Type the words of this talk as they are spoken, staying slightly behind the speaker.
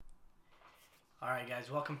All right, guys,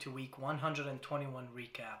 welcome to week 121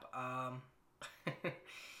 recap.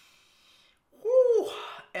 Whew,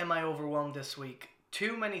 am I overwhelmed this week?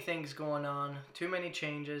 Too many things going on, too many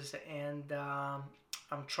changes, and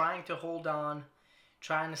I'm trying to hold on,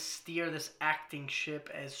 trying to steer this acting ship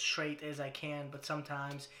as straight as I can, but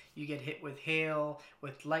sometimes you get hit with hail,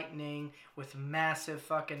 with lightning, with massive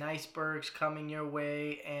fucking icebergs coming your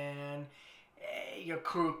way, and your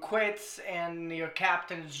crew quits and your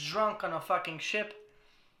captain is drunk on a fucking ship.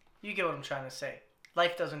 You get what I'm trying to say.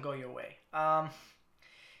 Life doesn't go your way.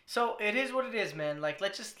 So it is what it is, man. Like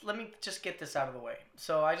let me just get this out of the way.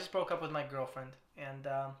 So I just broke up with my girlfriend, and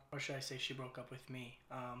or should I say she broke up with me?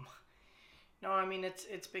 No, I mean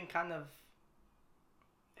it's been kind of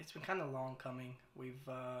long coming. We've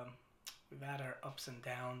had our ups and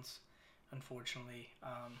downs, unfortunately.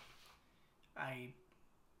 I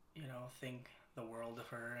think the world of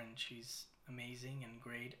her, and she's amazing and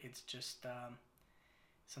great. It's just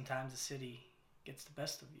sometimes the city gets the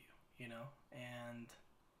best of you, and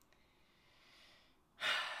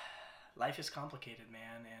life is complicated,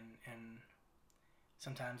 man, and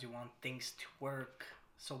sometimes you want things to work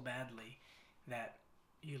so badly that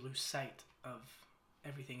you lose sight of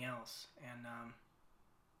everything else, and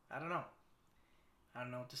I don't know. I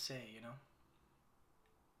don't know what to say.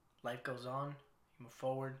 Life goes on, you move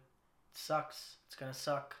forward. It sucks. It's gonna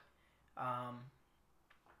suck. Um,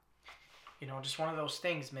 just one of those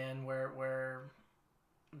things, man, where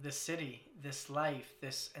this city, this life,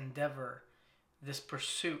 this endeavor, this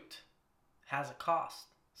pursuit has a cost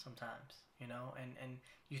sometimes, and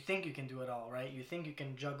you think you can do it all, right? You think you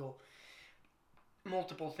can juggle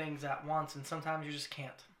multiple things at once, and sometimes you just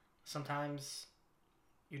can't. Sometimes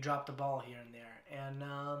you drop the ball here and there, and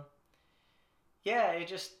yeah,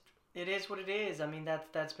 it is what it is. I mean,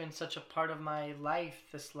 that's been such a part of my life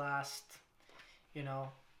this last, you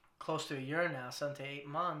know, close to a year now, 7 to 8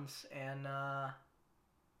 months, and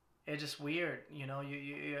it's just weird.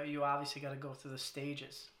 You obviously got to go through the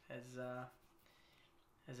stages as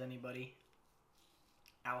anybody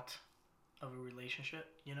out of a relationship.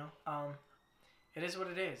 It is what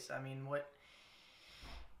it is. I mean, what?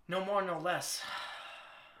 No more, no less.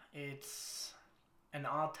 It's an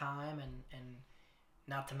odd time, and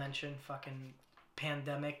not to mention fucking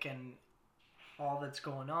pandemic and all that's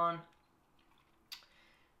going on.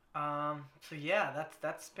 So yeah,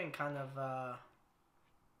 that's been kind of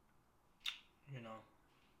you know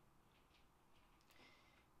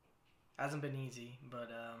hasn't been easy,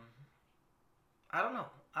 but I don't know.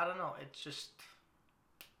 I don't know. It's just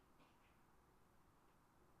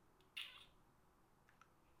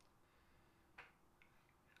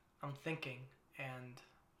I'm thinking, and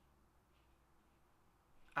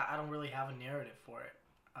I don't really have a narrative for it.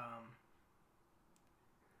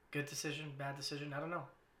 Good decision, bad decision. I don't know.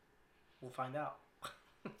 We'll find out.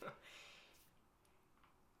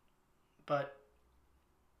 But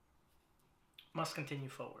must continue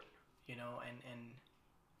forward, and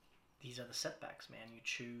these are the setbacks, man. You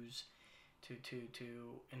choose to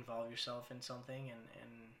involve yourself in something,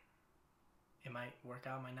 and it might work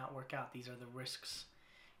out, might not work out. These are the risks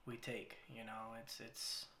we take.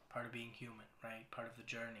 It's part of being human, right? Part of the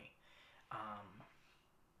journey. Um,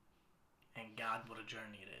 and God, what a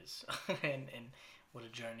journey it is, and what a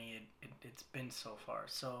journey it's been so far.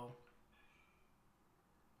 So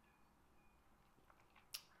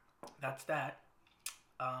that's that.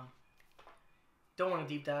 Um, don't want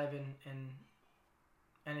to deep dive in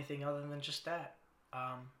anything other than just that.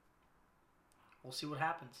 Um, we'll see what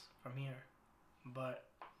happens from here,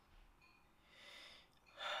 but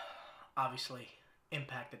obviously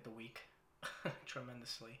impacted the week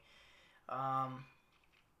tremendously. Um,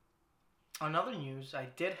 on other news, I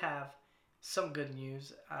did have some good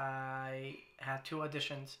news. I had two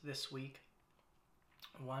auditions this week.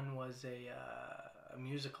 One was a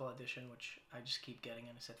musical audition, which I just keep getting,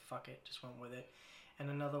 and I said, fuck it, just went with it. And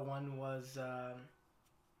another one was, um,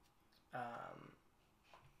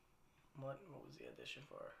 what was the audition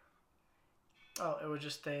for? Oh, it was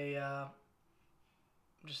just I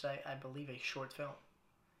believe a short film.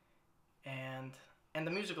 And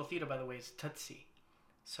the musical theater, by the way, is Tootsie.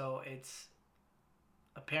 So it's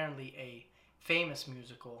apparently a famous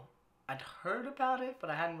musical. I'd heard about it,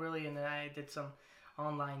 but I hadn't really, and then I did some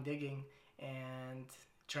online digging, and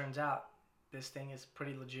it turns out this thing is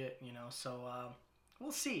pretty legit. So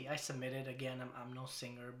we'll see. I submitted again. I'm no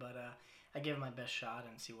singer, but I give it my best shot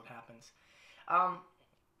and see what happens. Um,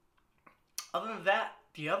 Other than that,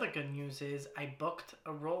 the other good news is I booked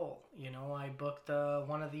a role. I booked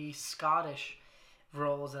one of the Scottish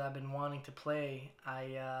roles that I've been wanting to play.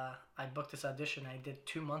 I booked this audition I did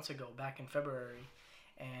 2 months ago, back in February,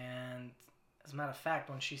 and As a matter of fact,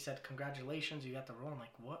 when she said, congratulations, you got the role, I'm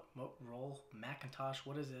like, what? What role? Macintosh?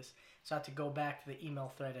 What is this? So I had to go back to the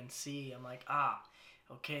email thread and see. I'm like,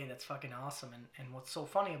 okay, that's fucking awesome. And what's so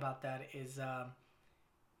funny about that is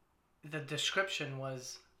the description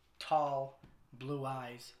was tall, blue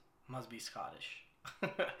eyes, must be Scottish.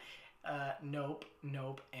 Nope,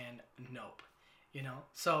 nope, and nope. You know?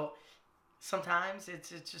 So sometimes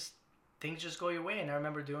it's just, things just go your way. And I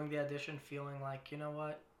remember doing the audition feeling like, you know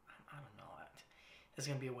what? I don't know. It's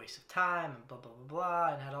gonna be a waste of time and blah blah blah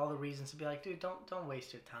blah, and had all the reasons to be like, dude, don't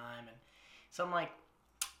waste your time. And so I'm like,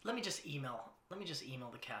 let me just email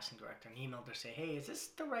the casting director and email her, say, hey, is this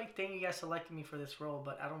the right thing? You guys selected me for this role,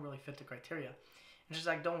 but I don't really fit the criteria. And she's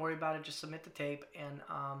like, don't worry about it, just submit the tape, and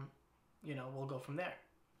we'll go from there.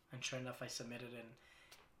 And sure enough, I submitted, and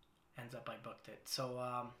ends up I booked it. So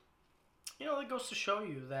it goes to show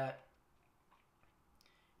you that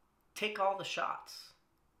take all the shots,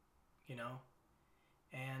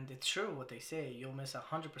 and it's true what they say. You'll miss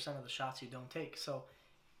 100% of the shots you don't take. So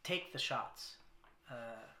take the shots.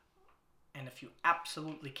 And if you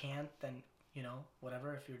absolutely can't, then,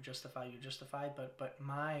 whatever. If you're justified, you're justified. But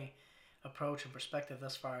my approach and perspective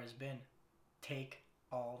thus far has been take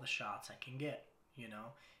all the shots I can get,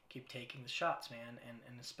 Keep taking the shots, man.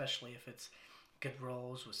 And especially if it's good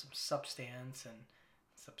roles with some substance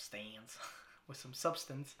with some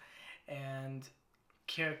substance and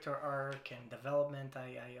character arc and development.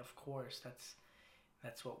 I of course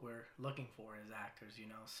that's what we're looking for as actors,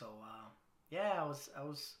 So I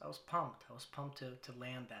was pumped. I was pumped to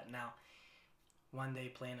land that. Now, one day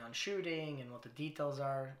plan on shooting and what the details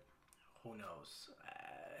are, who knows?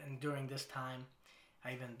 And during this time,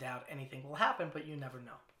 I even doubt anything will happen, but you never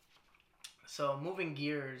know. So moving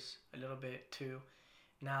gears a little bit to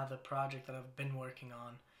now the project that I've been working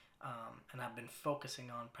on, and I've been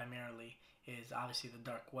focusing on primarily, is obviously the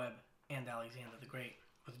Dark Web and Alexander the Great.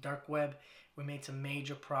 With Dark Web, we made some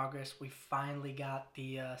major progress. We finally got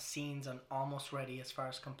the scenes almost ready as far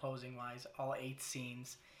as composing wise, all 8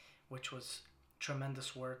 scenes, which was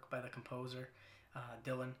tremendous work by the composer,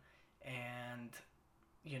 Dylan. And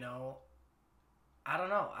I don't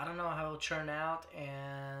know how it'll turn out,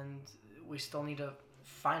 and we still need to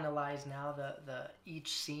finalize now the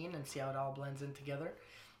each scene and see how it all blends in together.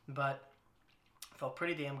 But felt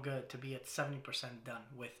pretty damn good to be at 70% done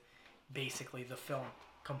with basically the film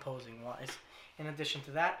composing wise. In addition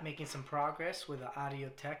to that, making some progress with the audio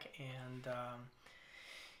tech and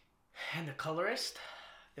the colorist.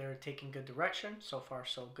 They're taking good direction. So far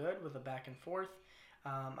so good with the back and forth.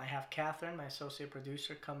 I have Catherine, my associate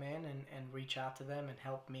producer, come in and reach out to them and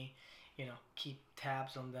help me, keep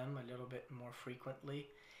tabs on them a little bit more frequently.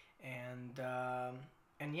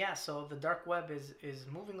 And yeah, so the Dark Web is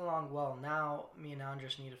moving along well. Now, me and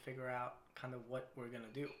Andres need to figure out kind of what we're going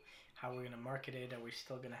to do. How we're going to market it. Are we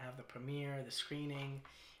still going to have the premiere, the screening?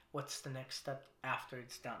 What's the next step after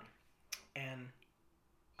it's done? And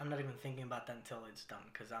I'm not even thinking about that until it's done,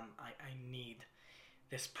 because I need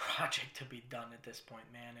this project to be done at this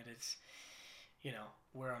point, man. It is,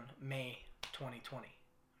 we're on May 2020.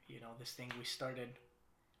 This thing we started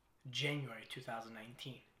January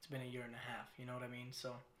 2019. It's been a year and a half, you know what I mean?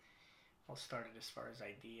 So I'll start it as far as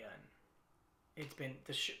idea, and it's been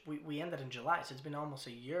we ended in July, so it's been almost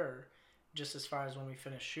a year just as far as when we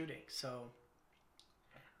finished shooting. So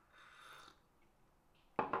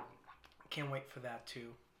can't wait for that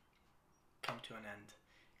to come to an end,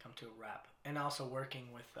 come to a wrap. And also working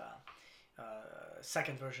with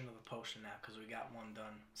second version of the potion now, because we got one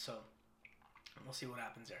done. So we'll see what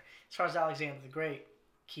happens there. As far as Alexander the Great,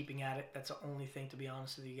 keeping at it. That's the only thing, to be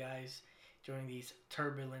honest with you guys, during these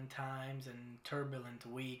turbulent times and turbulent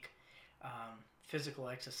week. Physical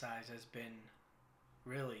exercise has been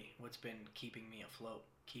really what's been keeping me afloat,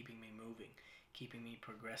 keeping me moving, keeping me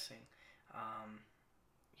progressing.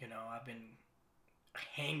 I've been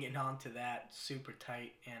hanging on to that super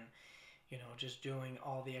tight, and just doing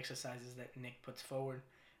all the exercises that Nick puts forward.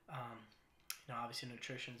 Obviously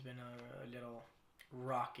nutrition's been a little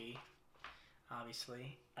rocky,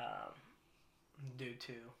 obviously, due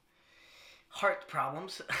to heart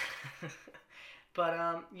problems. But,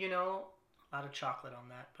 a lot of chocolate on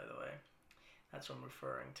that, by the way. That's what I'm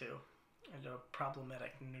referring to. A little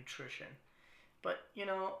problematic nutrition. But,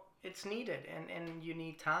 it's needed, and you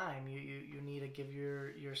need time. You need to give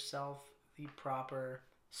yourself the proper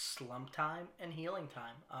slump time and healing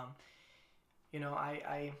time.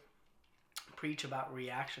 I preach about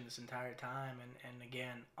reaction this entire time, and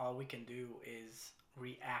again, all we can do is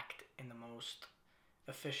react in the most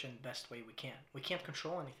efficient, best way we can. We can't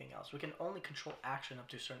control anything else. We can only control action up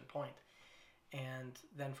to a certain point. And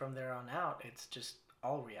then from there on out, it's just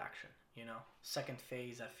all reaction. Second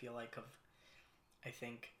phase, I feel like, of, I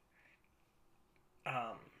think,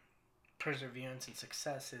 um, perseverance and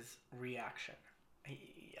success is reaction. I,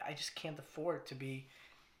 I just can't afford to be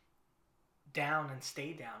down and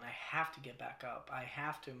stay down. I have to get back up. I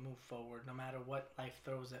have to move forward no matter what life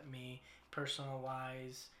throws at me, personal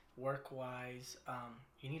wise, work wise.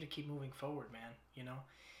 You need to keep moving forward, man.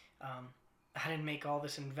 Um, I didn't make all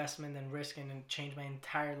this investment and risk and change my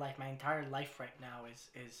entire life. My entire life right now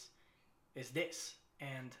is this,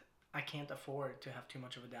 and I can't afford to have too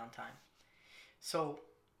much of a downtime. So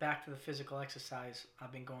back to the physical exercise.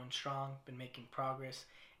 I've been going strong, been making progress,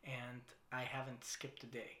 and I haven't skipped a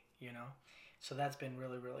day. So that's been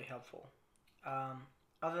really, really helpful. Um,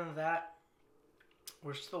 Other than that,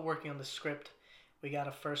 we're still working on the script. We got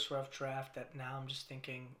a first rough draft that now I'm just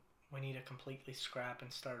thinking we need to completely scrap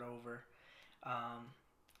and start over. Um,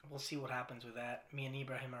 we'll see what happens with that. Me and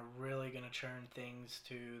Ibrahim are really going to churn things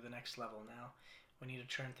to the next level now. We need to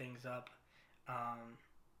churn things up um,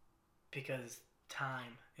 because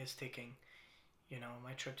time is ticking.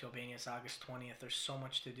 My trip to Albania is August 20th. There's so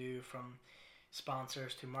much to do, from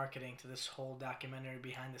sponsors to marketing to this whole documentary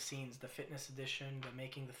behind the scenes, the fitness edition, the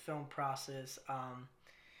making the film process.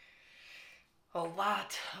 A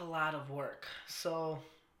lot of work. So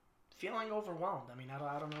feeling overwhelmed. I mean,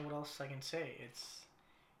 I don't know what else I can say.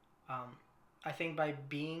 Um, I think by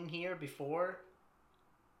being here before,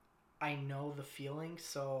 I know the feeling,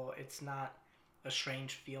 so it's not a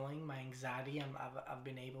strange feeling. My anxiety, I've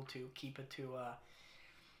been able to keep it to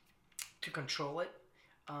control it.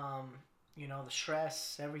 Um, the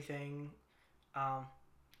stress, everything. Um,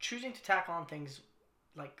 Choosing to tackle on things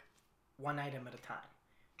like one item at a time,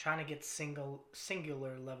 trying to get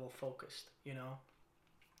singular level focused.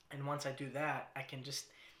 And once I do that, I can just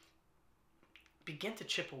begin to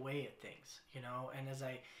chip away at things. And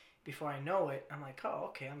before I know it, I'm like, oh,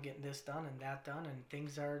 okay, I'm getting this done and that done, and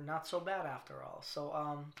things are not so bad after all. So,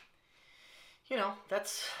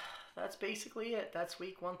 that's basically it. That's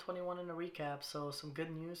week 121 in a recap. So some good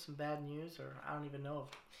news, some bad news, or I don't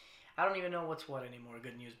even know what's what anymore.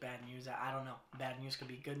 Good news, bad news. I don't know. Bad news could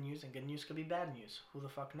be good news, and good news could be bad news. Who the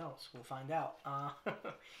fuck knows? We'll find out.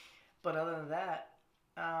 But other than that,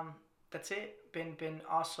 that's it. Been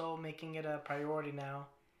also making it a priority now.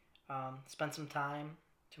 Spend some time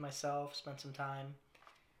to myself. Spend some time,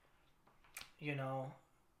 you know,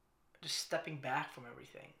 just stepping back from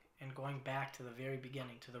everything and going back to the very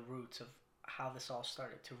beginning, to the roots of how this all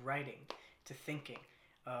started, to writing, to thinking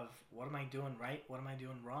of what am I doing right, what am I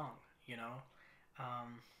doing wrong.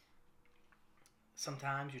 Um,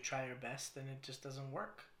 Sometimes you try your best and it just doesn't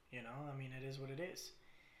work. I mean, it is what it is.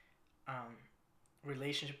 Um,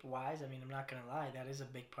 Relationship wise, I mean, I'm not gonna lie, that is a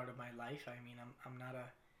big part of my life. I mean, I'm not a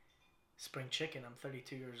spring chicken. I'm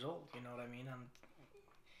 32 years old. You know what I mean?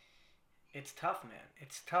 It's tough, man.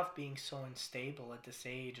 It's tough being so unstable at this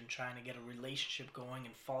age and trying to get a relationship going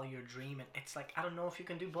and follow your dream. And it's like, I don't know if you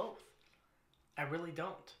can do both. I really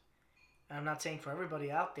don't. And I'm not saying for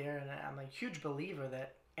everybody out there, and I'm a huge believer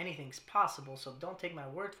that anything's possible, so don't take my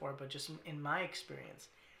word for it, but just in my experience,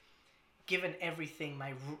 given everything,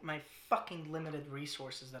 my fucking limited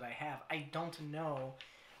resources that I have, I don't know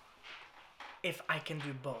if I can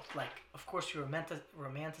do both. Like, of course, you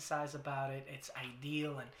romanticize about it. It's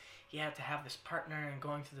ideal, and you have to have this partner and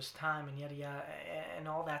going through this time and yada yada and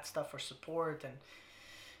all that stuff for support and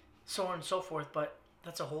so on and so forth. But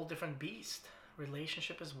that's a whole different beast.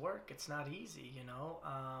 Relationship is work. It's not easy.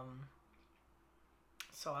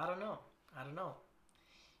 So I don't know. I don't know.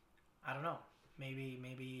 I don't know.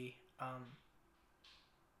 Maybe.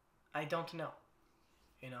 I don't know.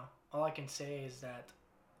 All I can say is that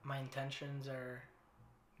my intentions are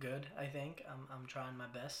good. I think I'm trying my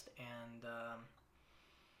best, and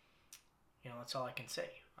that's all I can say.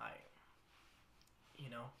 You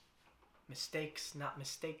know, Mistakes, not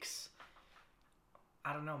mistakes.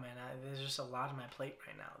 I don't know, man. There's just a lot on my plate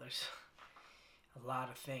right now. There's a lot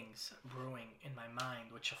of things brewing in my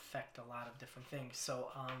mind, which affect a lot of different things. So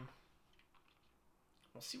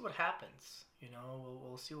we'll see what happens.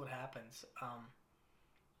 We'll see what happens.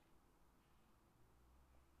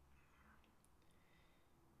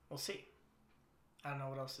 We'll see. I don't know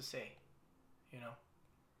what else to say. You know.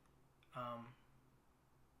 Um,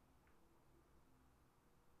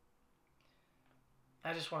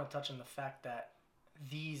 I just want to touch on the fact that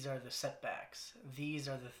these are the setbacks. These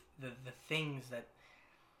are the things that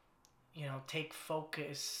take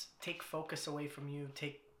focus away from you.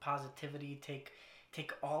 Take positivity. Take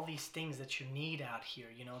all these things that you need out here.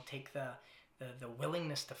 Take the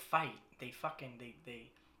willingness to fight. They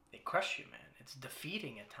crush you, man. It's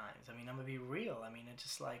defeating at times. I mean, I'm gonna be real. I mean, it's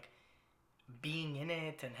just like being in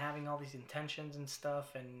it and having all these intentions and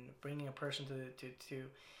stuff and bringing a person to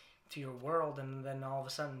your world, and then all of a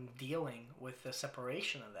sudden dealing with the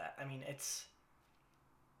separation of that. I mean, it's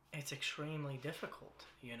extremely difficult,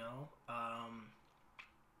 you know. I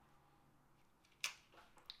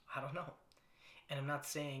don't know. And I'm not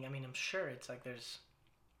saying, I mean, I'm sure it's like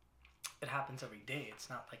it happens every day. It's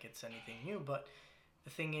not like it's anything new, but the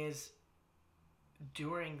thing is,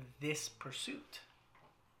 during this pursuit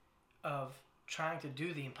of trying to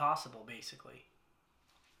do the impossible, basically,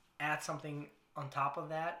 add something on top of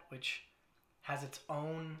that, which has its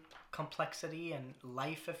own complexity and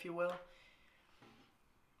life, if you will.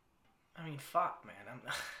 I mean, fuck, man.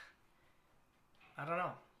 I don't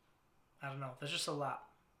know. I don't know. There's just a lot,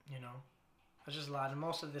 you know. There's just a lot, and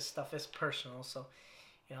most of this stuff is personal, so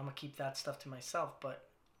you know I'm gonna keep that stuff to myself. But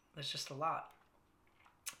there's just a lot,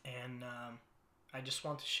 and I just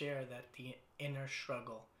want to share that the inner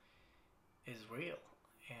struggle is real,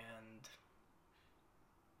 and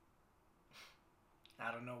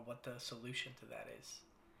I don't know what the solution to that is.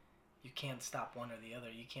 You can't stop one or the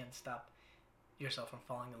other. You can't stop yourself from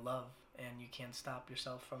falling in love, and you can't stop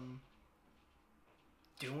yourself from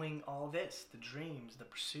doing all this, the dreams, the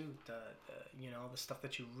pursuit, the you know, the stuff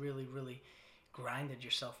that you really, really grinded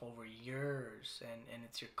yourself over years, and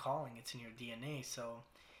it's your calling, it's in your DNA. So,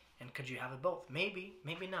 and could you have it both? Maybe,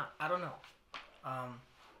 maybe not. I don't know.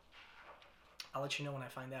 I'll let you know when I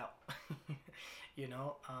find out. You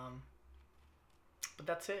know, but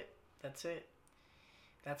that's it. That's it.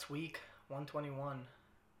 That's week 121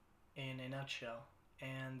 in a nutshell.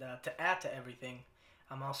 And to add to everything,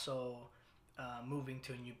 I'm also moving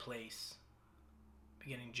to a new place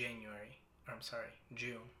beginning January. Or I'm sorry,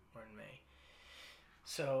 June. We're in May.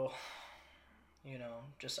 So, you know,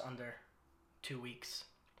 just under 2 weeks.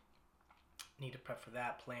 Need to prep for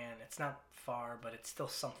that plan. It's not far, but it's still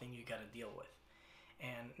something you got to deal with.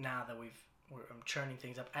 And now that I'm churning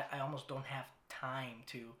things up, I almost don't have time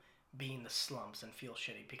to be in the slumps and feel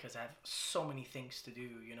shitty because I have so many things to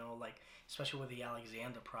do, you know, like especially with the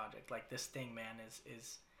Alexander project. Like this thing, man,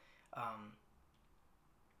 is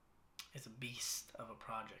a beast of a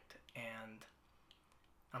project, and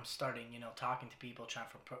I'm starting, you know, talking to people, trying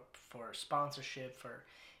for sponsorship, for,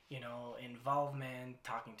 you know, involvement,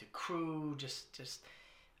 talking to crew, just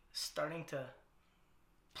starting to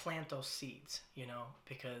plant those seeds, you know,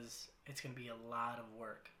 because it's gonna be a lot of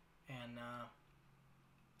work, and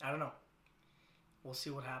I don't know. We'll see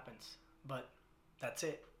what happens, but that's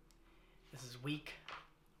it. This is week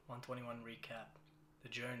 121 recap. The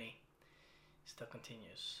journey still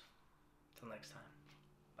continues. Till next time.